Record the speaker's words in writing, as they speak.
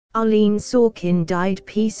Arleen Sorkin died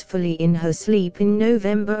peacefully in her sleep in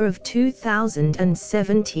November of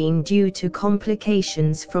 2017 due to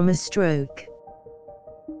complications from a stroke.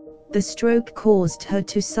 The stroke caused her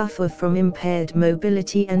to suffer from impaired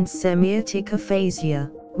mobility and semiotic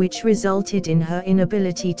aphasia, which resulted in her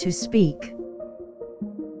inability to speak.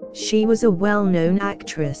 She was a well-known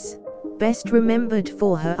actress, best remembered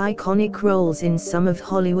for her iconic roles in some of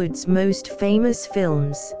Hollywood's most famous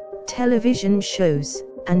films, television shows,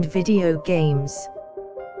 and video games.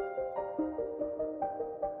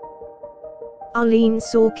 Arleen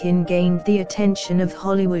Sorkin gained the attention of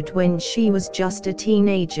Hollywood when she was just a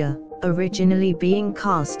teenager, originally being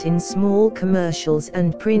cast in small commercials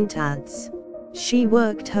and print ads. She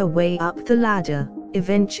worked her way up the ladder,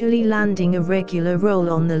 eventually landing a regular role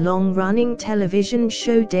on the long-running television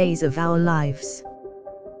show Days of Our Lives.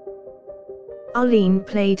 Arleen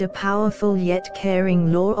played a powerful yet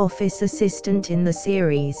caring law office assistant in the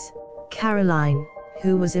series, Caroline,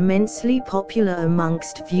 who was immensely popular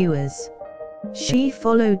amongst viewers. She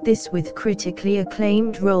followed this with critically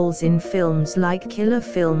acclaimed roles in films like Killer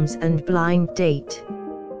Films and Blind Date.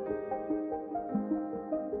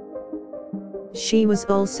 She was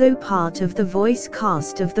also part of the voice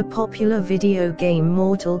cast of the popular video game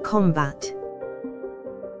Mortal Kombat.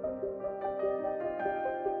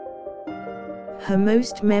 Her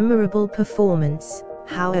most memorable performance,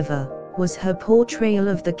 however, was her portrayal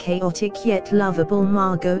of the chaotic yet lovable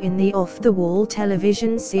Margot in the off-the-wall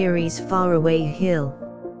television series Faraway Hill.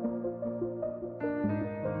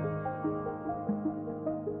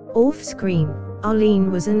 Off-screen, Arleen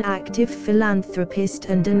was an active philanthropist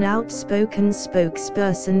and an outspoken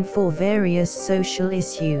spokesperson for various social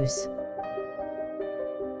issues.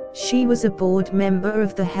 She was a board member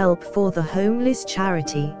of the Help for the Homeless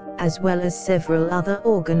charity, as well as several other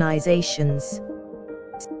organizations.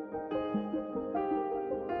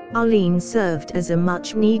 Arleen served as a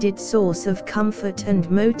much-needed source of comfort and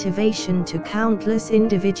motivation to countless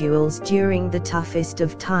individuals during the toughest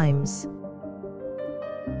of times.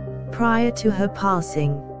 Prior to her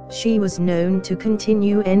passing, she was known to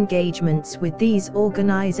continue engagements with these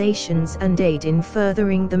organizations and aid in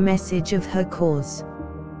furthering the message of her cause.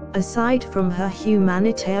 Aside from her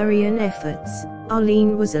humanitarian efforts,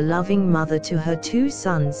 Arleen was a loving mother to her two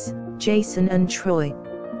sons, Jason and Troy.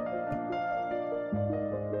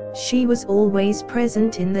 She was always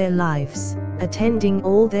present in their lives, attending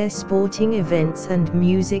all their sporting events and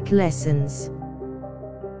music lessons.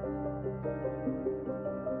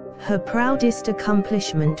 Her proudest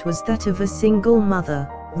accomplishment was that of a single mother,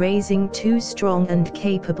 raising two strong and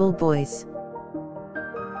capable boys.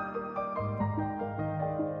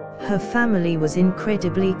 Her family was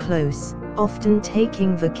incredibly close, often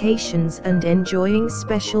taking vacations and enjoying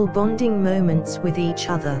special bonding moments with each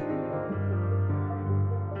other.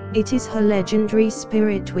 It is her legendary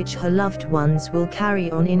spirit which her loved ones will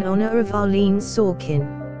carry on in honor of Arleen Sorkin.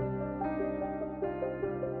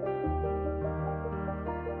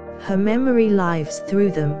 Her memory lives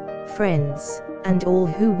through them, friends, and all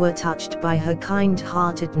who were touched by her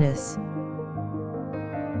kind-heartedness.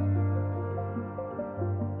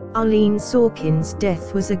 Arleen Sorkin's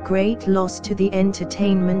death was a great loss to the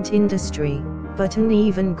entertainment industry, but an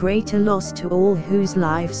even greater loss to all whose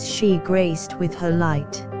lives she graced with her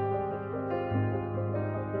light.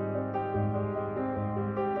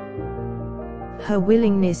 Her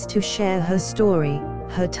willingness to share her story,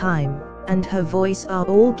 her time, and her voice are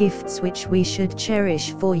all gifts which we should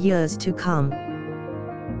cherish for years to come.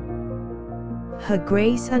 Her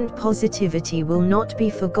grace and positivity will not be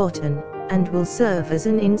forgotten, and will serve as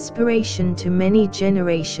an inspiration to many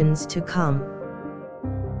generations to come.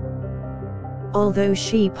 Although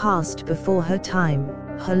she passed before her time,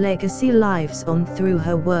 her legacy lives on through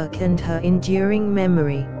her work and her enduring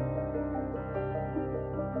memory.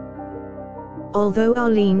 Although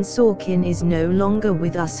Arleen Sorkin is no longer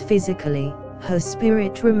with us physically, her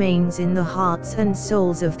spirit remains in the hearts and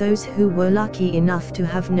souls of those who were lucky enough to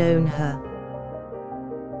have known her.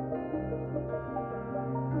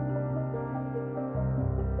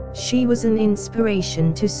 She was an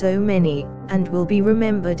inspiration to so many, and will be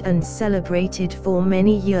remembered and celebrated for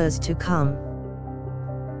many years to come.